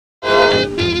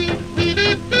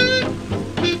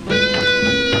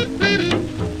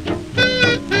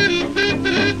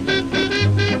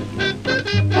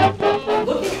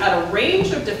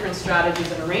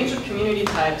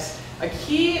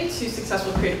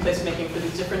successful creative placemaking for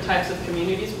these different types of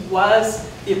communities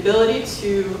was the ability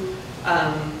to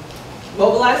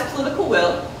mobilize political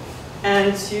will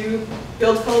and to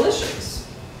build coalitions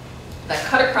that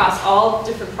cut across all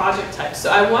different project types.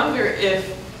 So I wonder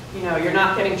if you're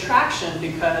not getting traction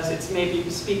because it's maybe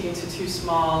speaking to too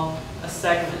small a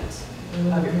segment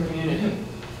of your community.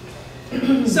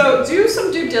 So do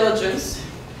some due diligence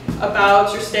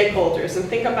about your stakeholders and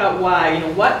think about why.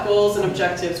 What goals and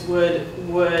objectives would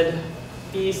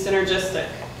be synergistic?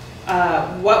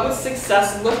 What would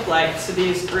success look like to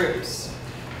these groups?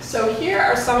 So here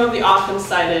are some of the often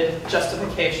cited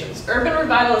justifications. Urban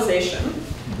revitalization,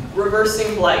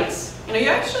 reversing blight. You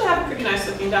actually have a pretty nice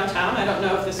looking downtown. I don't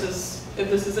know if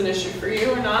this is an issue for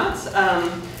you or not.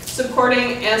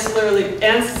 Supporting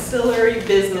ancillary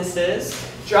businesses,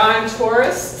 drawing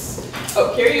tourists.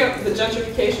 Oh, here you have the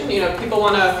gentrification. People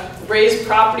want to raise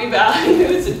property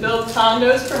values and build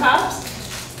condos, perhaps.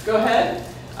 Go ahead.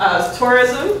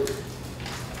 Tourism.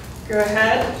 Go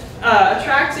ahead.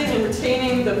 Attracting and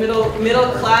retaining the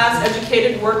middle class,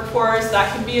 educated workforce.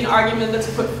 That could be an argument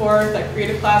that's put forth. That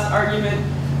creative class argument.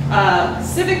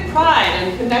 Civic pride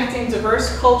and connecting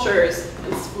diverse cultures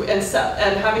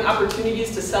and having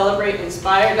opportunities to celebrate and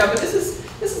inspire. Now, but this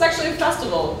is actually a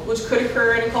festival, which could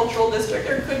occur in a cultural district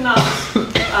or could not.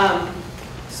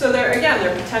 So there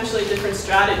are potentially different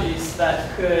strategies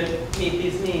that could meet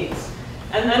these needs.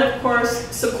 And then, of course,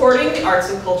 supporting the arts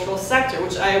and cultural sector,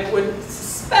 which I would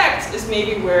suspect is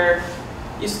maybe where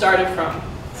you started from.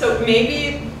 So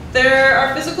maybe there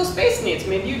are physical space needs.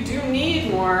 Maybe you do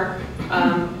need more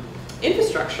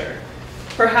infrastructure.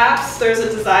 Perhaps there's a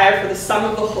desire for the sum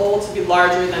of the whole to be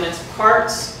larger than its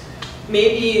parts.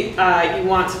 Maybe you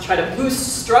want to try to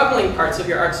boost struggling parts of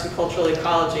your arts and cultural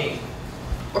ecology.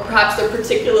 Or perhaps they're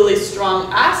particularly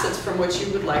strong assets from which you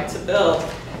would like to build.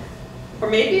 Or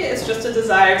maybe it's just a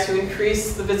desire to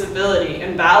increase the visibility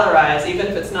and valorize, even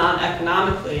if it's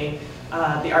non-economically,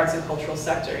 the arts and cultural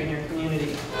sector in your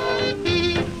community.